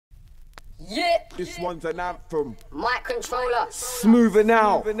Yeah. This one's an anthem. Mic controller. Smoother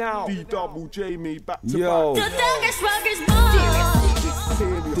now. D Double JME back to Yo. back. The Thuggish Ruggish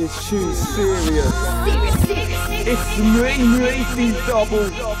boy. This tune's serious. Serious. It's me, D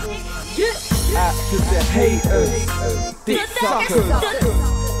Double. After the haters, dick suckers.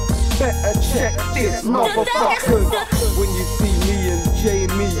 Better check this, motherfuckers. When you see me and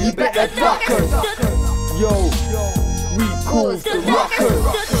JME, you better duck us. Yo, we cause the ruckers.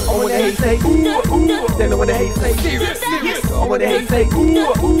 I wanna hate say ooh, ooh. Then I wanna hate say serious, serious. I wanna hate say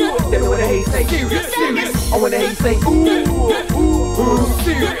ooh, ooh. Then I wanna hate say serious, serious. I wanna hate say ooh, ooh,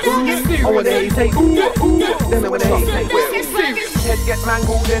 serious, serious. I wanna hate say ooh, ooh. Then I wanna hate say serious. Head get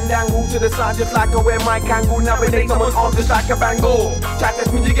mangled and dangled to the side just like a wear mic angle. Nowadays someone's arm just like a bangle. Chat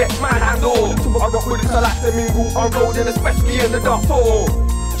test me, you get manhandled. I got bullets I like to mingle on road and especially in the dark floor.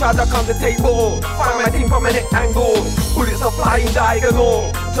 Charger comes the table, find my team from a neck angle. Bullets are flying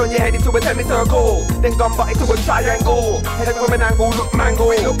diagonal. Turn your head into a semicircle, then gun butt into a triangle. Head from an angle, look mango,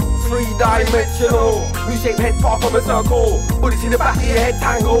 it look three-dimensional. U-shaped head far from a circle. Bullets in the back of your head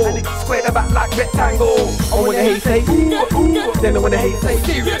tangle, and it's square the back like rectangle. I wanna hate say ooh, ooh. Then I wanna hate say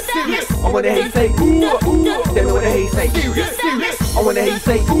serious, serious. I wanna hate say ooh, ooh. Then I wanna hate say serious, serious. I wanna hate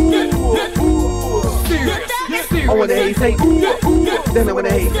say ooh, ooh. Serious. I wanna hate say ooh, ooh. Then I wanna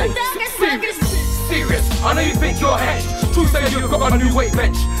hate say serious. I know you think you're hench. True say you've got a new weight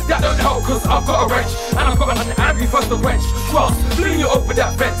bench. That don't help cause I've got a wrench. And I've got an angry first to quench. Trust, fling you over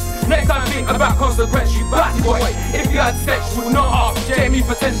that fence. Next time think about consequence. You batty boy, if you had sex, you would not ask JME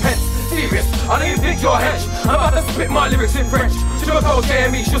for 10 pence. Serious, I know you think you're hench. I'm about to spit my lyrics in French. Je m'appelle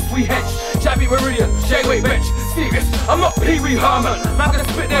JME, just we hench. Jabby Meridian, J-Way bench. Serious, I'm not Pee-wee Herman. I'm gonna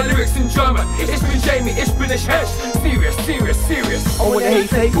spit their lyrics in German. It's been JME, it's been hench. Serious, serious, serious. I wanna hate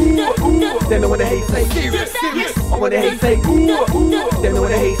say ooh, ooh. Then I wanna hate say serious, serious. I wanna hate say ooh, ooh. Then I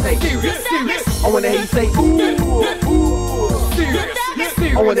wanna hate say serious, serious. I wanna hate say ooh, ooh. Serious.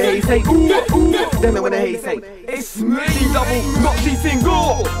 I wanna hate say ooh, ooh. Then I wanna hate say it's me, double, not D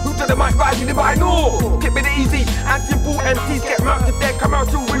single. Who to the mic rising if I know? Keep it easy, and simple MCs get murked if they come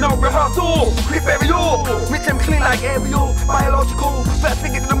out with no rehearsal. Clip aerial, mix them clean like aerial. Biological, first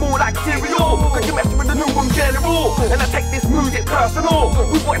thing into the moon like cereal. Cause you messing with the new one general. And I take this music personal.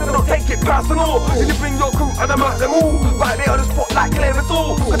 We boys don't take it personal. And you bring your crew and I murk them all. Right there on the spot like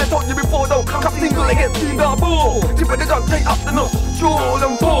Clemenceau. Cause I told you before, don't come single against D Double. Tip of the gun, take up the nostril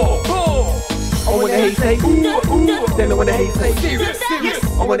and pour. I wanna hate say ooh, ooh. Then I wanna hate say serious, serious.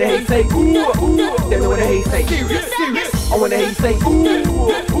 I wanna hate say ooh, ooh. Then I wanna hate say serious, serious. I wanna hate say ooh,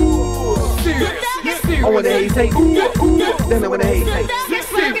 ooh. Serious, serious. I wanna hate say ooh, ooh. Then I wanna hate say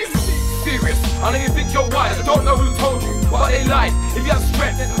serious, serious. I know you think you're wise, I don't know who told you, but they lied. If you have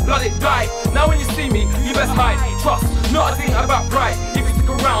strength, blood it died. Now when you see me, you best hide. Trust, not a thing about pride. If you stick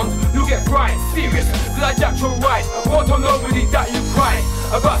around, you'll get fried. Serious, cause I jacked your ride. I won't tell nobody that you cried.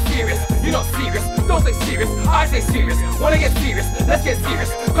 I got serious, you're not serious. Don't say serious, I say serious. Wanna get serious, let's get serious.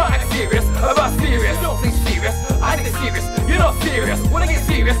 Can't act serious, about serious. Don't say serious, I say serious. You're not serious, wanna get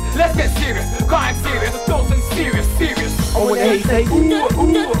serious, let's get serious. Can't act serious, don't say serious, serious. I wanna hate say ooh,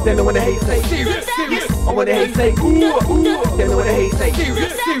 ooh. Then I wanna hate say serious, serious. I wanna hate say ooh, ooh. Then I wanna hate say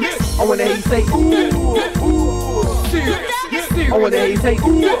serious, serious. I wanna hate say ooh, ooh. Serious, serious. I wanna hate say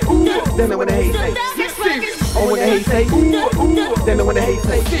ooh, ooh. Then I wanna hate say serious. I wanna hate say ooh, ooh. Then I wanna hate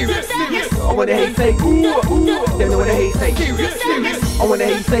say serious, serious. I wanna hate say ooh, ooh. Then I wanna hate say serious, serious. I wanna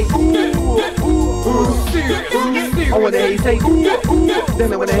hate say ooh, ooh. Serious, serious. I wanna hate say ooh, ooh.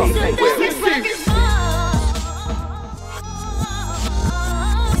 Then I wanna hate say